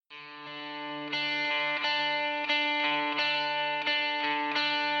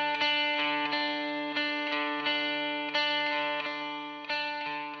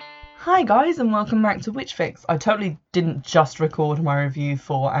Hi guys, and welcome back to Witch Fix. I totally didn't just record my review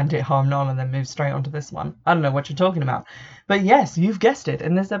for And It Harm None and then move straight onto this one. I don't know what you're talking about. But yes, you've guessed it.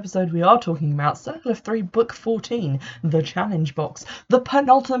 In this episode we are talking about Circle of Three Book 14, The Challenge Box, the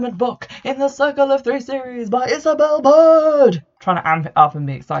penultimate book in the Circle of Three series by Isabel Bird. Trying to amp it up and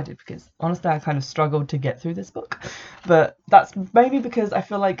be excited because honestly I kind of struggled to get through this book. But that's maybe because I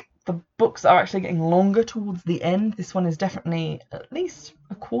feel like the books are actually getting longer towards the end. This one is definitely at least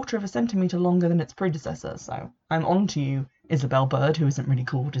a quarter of a centimetre longer than its predecessor, so I'm on to you, Isabel Bird, who isn't really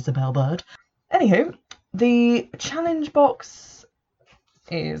called Isabel Bird. Anywho, the Challenge Box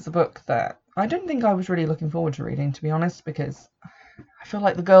is a book that I don't think I was really looking forward to reading, to be honest, because I feel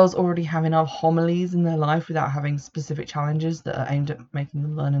like the girls already have enough homilies in their life without having specific challenges that are aimed at making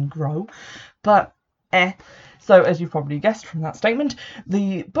them learn and grow. But So as you've probably guessed from that statement,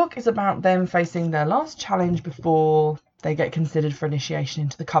 the book is about them facing their last challenge before they get considered for initiation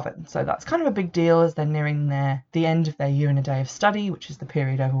into the Coven. So that's kind of a big deal as they're nearing the end of their year and a day of study, which is the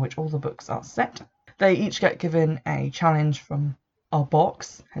period over which all the books are set. They each get given a challenge from a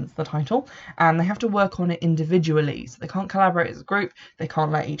box, hence the title, and they have to work on it individually. So they can't collaborate as a group, they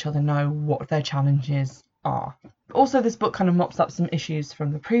can't let each other know what their challenges are. Also, this book kind of mops up some issues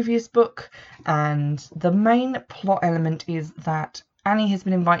from the previous book, and the main plot element is that Annie has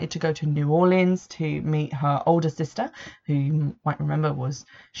been invited to go to New Orleans to meet her older sister, who you might remember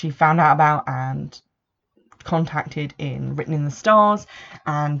she found out about and contacted in Written in the Stars,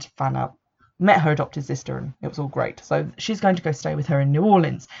 and met her adopted sister, and it was all great. So she's going to go stay with her in New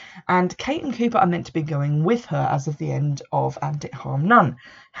Orleans, and Kate and Cooper are meant to be going with her as of the end of And It Harm None.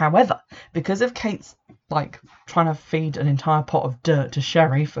 However, because of Kate's trying to feed an entire pot of dirt to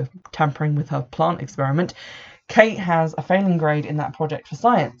Sherry for tampering with her plant experiment, Kate has a failing grade in that project for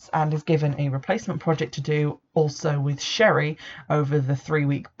science and is given a replacement project to do also with Sherry over the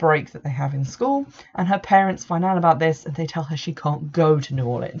 3-week break that they have in school, and her parents find out about this and they tell her she can't go to New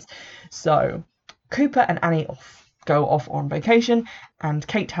Orleans. So Cooper and Annie go off on vacation, and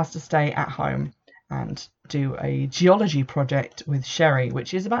Kate has to stay at home and do a geology project with Sherry,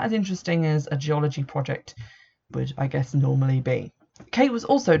 which is about as interesting as a geology project would, I guess, normally be. Kate was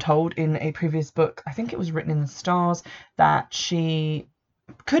also told in a previous book, I think it was Written in the Stars, that she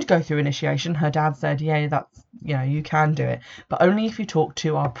could go through initiation. Her dad said, yeah, you can do it, but only if you talk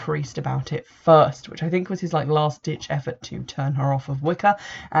to our priest about it first, which I think was his last-ditch effort to turn her off of Wicca.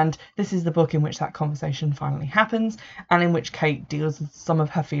 And this is the book in which that conversation finally happens, and in which Kate deals with some of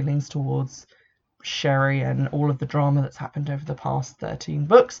her feelings towards Sherry and all of the drama that's happened over the past 13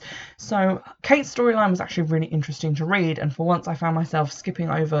 books. So Kate's storyline was actually really interesting to read, and for once I found myself skipping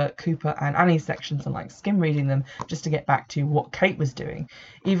over Cooper and Annie's sections and skim reading them just to get back to what Kate was doing,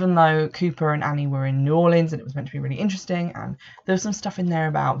 even though Cooper and Annie were in New Orleans and it was meant to be really interesting, and there was some stuff in there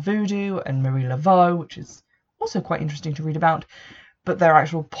about voodoo and Marie Laveau, which is also quite interesting to read about, but their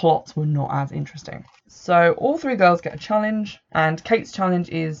actual plots were not as interesting. So all three girls get a challenge, and Kate's challenge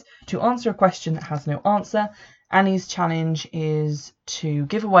is to answer a question that has no answer. Annie's challenge is to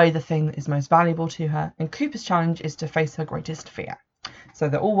give away the thing that is most valuable to her, and Cooper's challenge is to face her greatest fear. So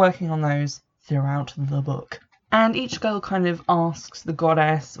they're all working on those throughout the book. And each girl kind of asks the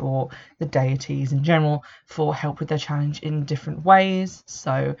goddess or the deities in general for help with their challenge in different ways.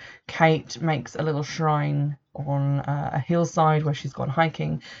 So Kate makes a little shrine on a hillside where she's gone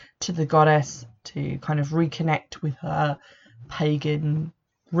hiking to the goddess to kind of reconnect with her pagan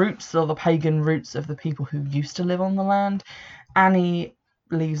roots, or the pagan roots of the people who used to live on the land. Annie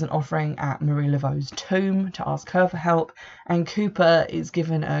leaves an offering at Marie Laveau's tomb to ask her for help, and Cooper is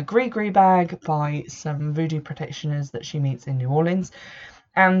given a gree-gree bag by some voodoo practitioners that she meets in New Orleans,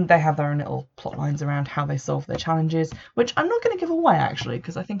 and they have their own little plot lines around how they solve their challenges, which I'm not going to give away actually,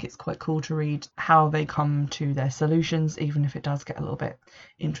 because I think it's quite cool to read how they come to their solutions, even if it does get a little bit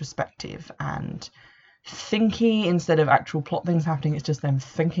introspective and thinky instead of actual plot things happening. It's just them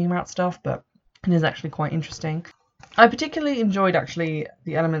thinking about stuff, but it is actually quite interesting. I particularly enjoyed actually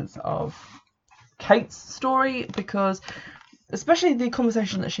the elements of Kate's story, because especially the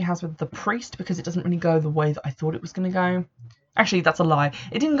conversation that she has with the priest, because it doesn't really go the way that I thought it was going to go. Actually, that's a lie.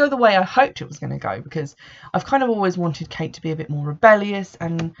 It didn't go the way I hoped it was going to go, because I've kind of always wanted Kate to be a bit more rebellious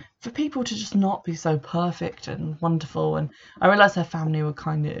and for people to just not be so perfect and wonderful. And I realised her family were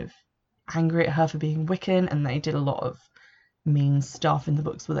kind of angry at her for being Wiccan, and they did a lot of mean stuff in the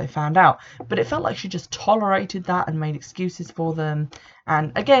books where they found out, but it felt like she just tolerated that and made excuses for them,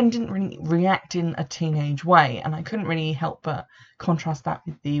 and again didn't really react in a teenage way. And I couldn't really help but contrast that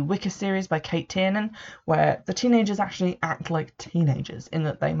with the Wicca series by Kate Tiernan, where the teenagers actually act like teenagers in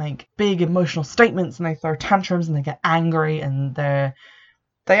that they make big emotional statements and they throw tantrums and they get angry and they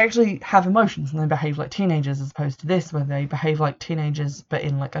they actually have emotions and they behave like teenagers, as opposed to this, where they behave like teenagers but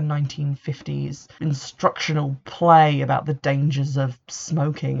in like a 1950s instructional play about the dangers of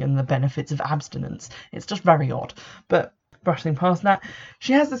smoking and the benefits of abstinence. It's just very odd. But brushing past that,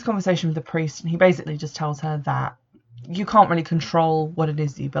 she has this conversation with the priest, and he basically just tells her that you can't really control what it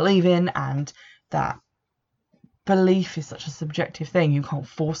is you believe in, and that belief is such a subjective thing. You can't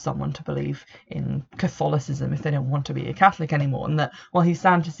force someone to believe in Catholicism if they don't want to be a Catholic anymore, and that while he's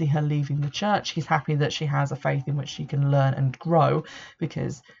sad to see her leaving the church, he's happy that she has a faith in which she can learn and grow,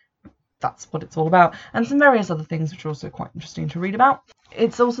 because that's what it's all about, and some various other things which are also quite interesting to read about.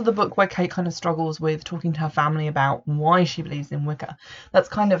 It's also the book where Kate kind of struggles with talking to her family about why she believes in Wicca. That's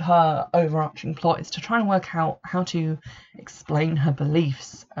kind of her overarching plot, is to try and work out how to explain her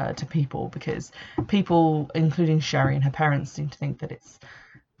beliefs to people, because people, including Sherry and her parents, seem to think that it's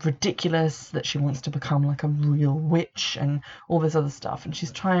ridiculous, that she wants to become like a real witch and all this other stuff, and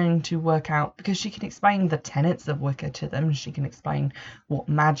she's trying to work out, because she can explain the tenets of Wicca to them, she can explain what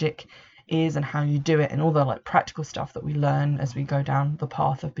magic is and how you do it and all the like practical stuff that we learn as we go down the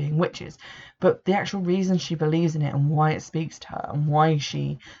path of being witches, but the actual reason she believes in it and why it speaks to her and why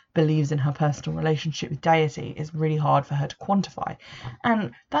she believes in her personal relationship with deity is really hard for her to quantify.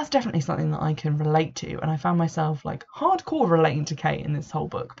 And that's definitely something that I can relate to, and I found myself like hardcore relating to Kate in this whole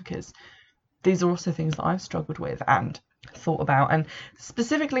book, because these are also things that I've struggled with and thought about. And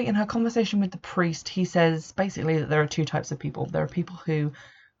specifically in her conversation with the priest, he says basically that there are two types of people. There are people who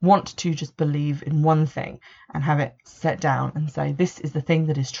want to just believe in one thing and have it set down and say this is the thing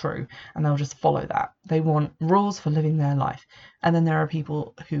that is true, and they'll just follow that. They want rules for living their life. And then there are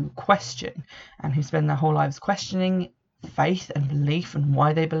people who question and who spend their whole lives questioning faith and belief and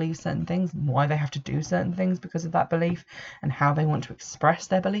why they believe certain things and why they have to do certain things because of that belief and how they want to express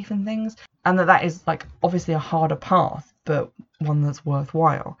their belief in things, and that is like obviously a harder path, but one that's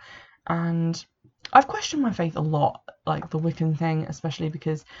worthwhile. And I've questioned my faith a lot, like the Wiccan thing, especially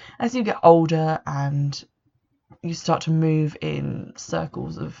because as you get older and you start to move in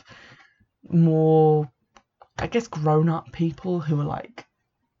circles of more, I guess, grown-up people who are like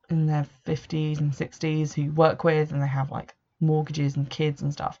in their 50s and 60s who you work with, and they have like mortgages and kids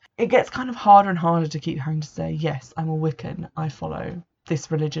and stuff, it gets kind of harder and harder to keep having to say, yes, I'm a Wiccan, I follow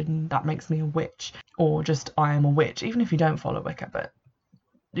this religion, that makes me a witch, or just I am a witch, even if you don't follow Wicca, but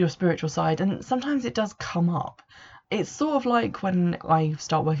your spiritual side. And sometimes it does come up. It's sort of like when I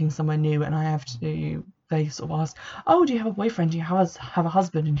start working somewhere new and they sort of ask, oh, do you have a boyfriend, do you have a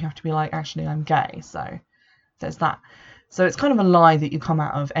husband, and you have to be like, actually I'm gay. So there's that. So it's kind of a lie that you come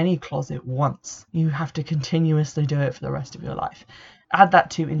out of any closet once. You have to continuously do it for the rest of your life. Add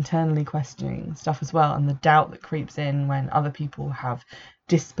that to internally questioning stuff as well, and the doubt that creeps in when other people have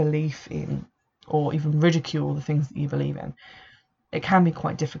disbelief in or even ridicule the things that you believe in. It can be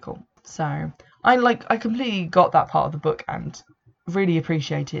quite difficult. So I completely got that part of the book and really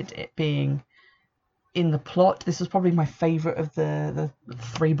appreciated it being in the plot. This was probably my favourite of the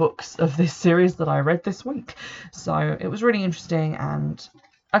 3 books of this series that I read this week. So it was really interesting, and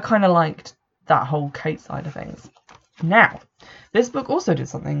I kind of liked that whole Kate side of things. Now, this book also did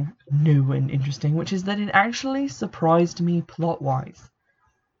something new and interesting, which is that it actually surprised me plot-wise.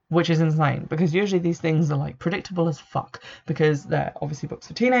 Which is insane, because usually these things are like predictable as fuck, because they're obviously books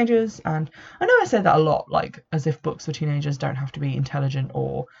for teenagers, and I know I say that a lot, like as if books for teenagers don't have to be intelligent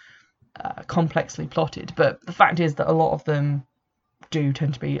or complexly plotted, but the fact is that a lot of them do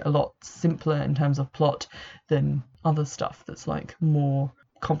tend to be a lot simpler in terms of plot than other stuff that's like more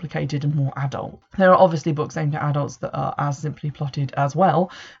complicated and more adult. There are obviously books aimed at adults that are as simply plotted as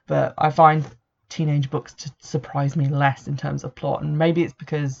well, but I find teenage books to surprise me less in terms of plot, and maybe it's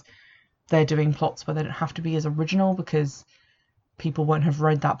because they're doing plots where they don't have to be as original, because people won't have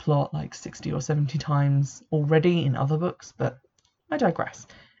read that plot like 60 or 70 times already in other books, but I digress.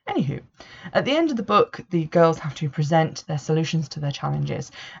 Anywho, at the end of the book, the girls have to present their solutions to their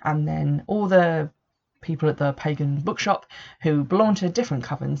challenges, and then all the people at the pagan bookshop who belong to different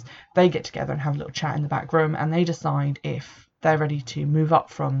covens, they get together and have a little chat in the back room, and they decide if they're ready to move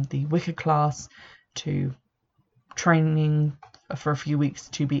up from the Wicca class to training for a few weeks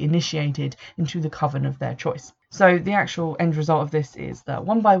to be initiated into the coven of their choice. So the actual end result of this is that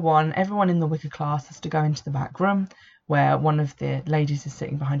one by one, everyone in the Wicca class has to go into the back room, where one of the ladies is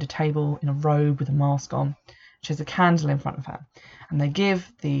sitting behind a table in a robe with a mask on. She has a candle in front of her, and they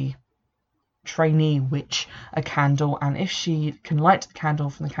give the trainee witch a candle, and if she can light the candle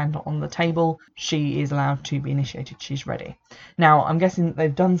from the candle on the table, she is allowed to be initiated. She's ready. Now, I'm guessing that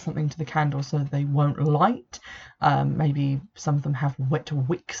they've done something to the candle so they won't light. Maybe some of them have wet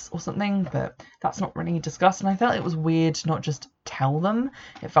wicks or something, but that's not really discussed, and I felt it was weird to not just tell them.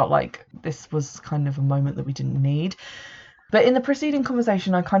 It felt like this was kind of a moment that we didn't need. But in the preceding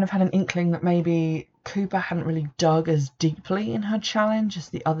conversation, I kind of had an inkling that maybe Cooper hadn't really dug as deeply in her challenge as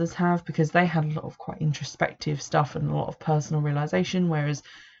the others have, because they had a lot of quite introspective stuff and a lot of personal realization, whereas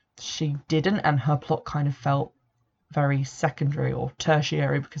she didn't, and her plot kind of felt very secondary or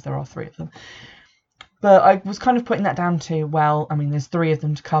tertiary because there are 3 of them. But I was kind of putting that down to, well, I mean, there's 3 of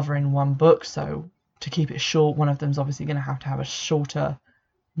them to cover in one book, so to keep it short, one of them's obviously going to have a shorter,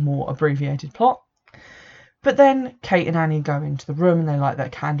 more abbreviated plot. But then Kate and Annie go into the room and they light their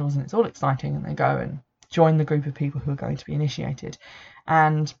candles and it's all exciting, and they go and join the group of people who are going to be initiated.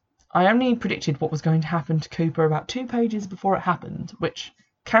 And I only predicted what was going to happen to Cooper about 2 pages before it happened, which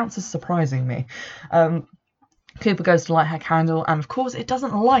counts as surprising me. Cooper goes to light her candle, and of course it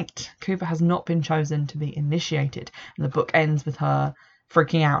doesn't light. Cooper has not been chosen to be initiated, and the book ends with her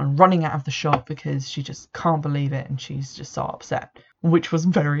freaking out and running out of the shop because she just can't believe it and she's just so upset, which was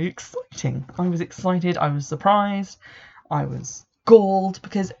very exciting. I was excited, I was surprised, I was galled,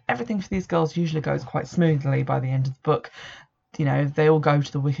 because everything for these girls usually goes quite smoothly by the end of the book. You know, they all go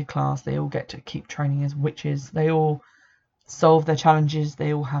to the Wicked class, they all get to keep training as witches, they all solve their challenges,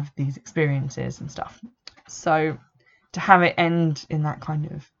 they all have these experiences and stuff. So to have it end in that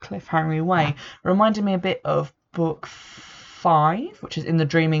kind of cliffhangery way reminded me a bit of book 5, which is In the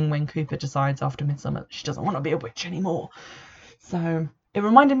Dreaming, when Cooper decides after Midsummer that she doesn't want to be a witch anymore. So it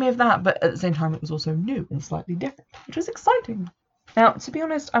reminded me of that, but at the same time it was also new and slightly different, which was exciting. Now, to be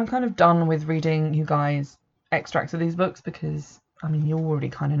honest, I'm kind of done with reading you guys extracts of these books because, I mean, you already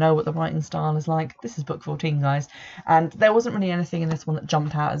kind of know what the writing style is like. This is book 14, guys, and there wasn't really anything in this one that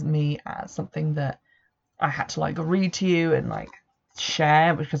jumped out as me as something that I had to like read to you and like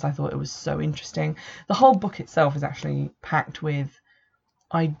share, because I thought it was so interesting. The whole book itself is actually packed with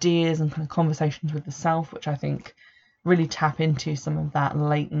ideas and kind of conversations with the self, which I think really tap into some of that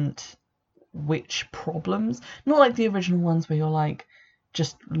latent witch problems. Not like the original ones where you're like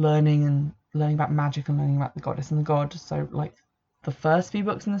just learning about magic and learning about the goddess and the god, so like the first few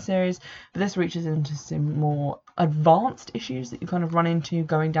books in the series, but this reaches into some more advanced issues that you kind of run into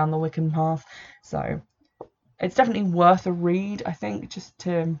going down the Wiccan path. So it's definitely worth a read, I think, just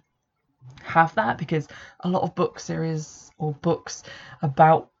to have that, because a lot of book series or books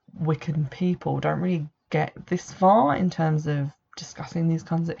about Wiccan people don't really get this far in terms of discussing these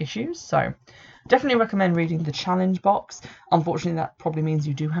kinds of issues. So definitely recommend reading the challenge box. Unfortunately, that probably means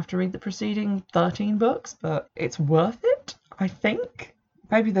you do have to read the preceding 13 books, but it's worth it, I think.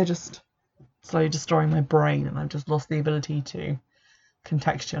 Maybe they're just slowly destroying my brain and I've just lost the ability to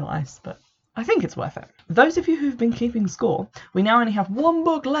contextualize, but I think it's worth it. Those of you who've been keeping score, we now only have 1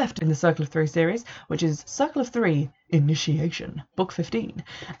 book left in the Circle of 3 series, which is Circle of 3 Initiation, book 15.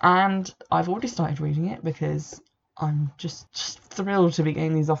 And I've already started reading it because I'm just thrilled to be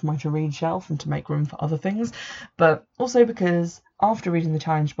getting these off my to-read shelf and to make room for other things. But also because after reading the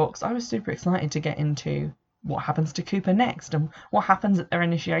challenge box, I was super excited to get into what happens to Cooper next and what happens at their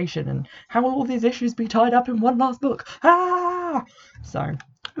initiation and how will all these issues be tied up in one last book. So I'm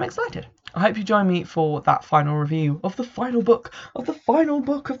excited. I hope you join me for that final review of the final book of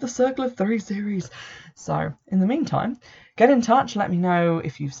the Circle of 3 series. So in the meantime, get in touch, let me know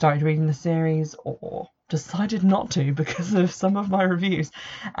if you've started reading the series or decided not to because of some of my reviews,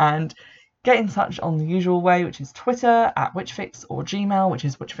 and get in touch on the usual way, which is Twitter @WitchFix or Gmail, which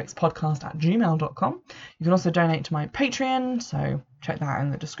is witchfixpodcast@gmail.com. You can also donate to my Patreon, so check that out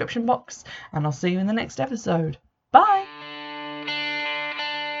in the description box, and I'll see you in the next episode. Bye!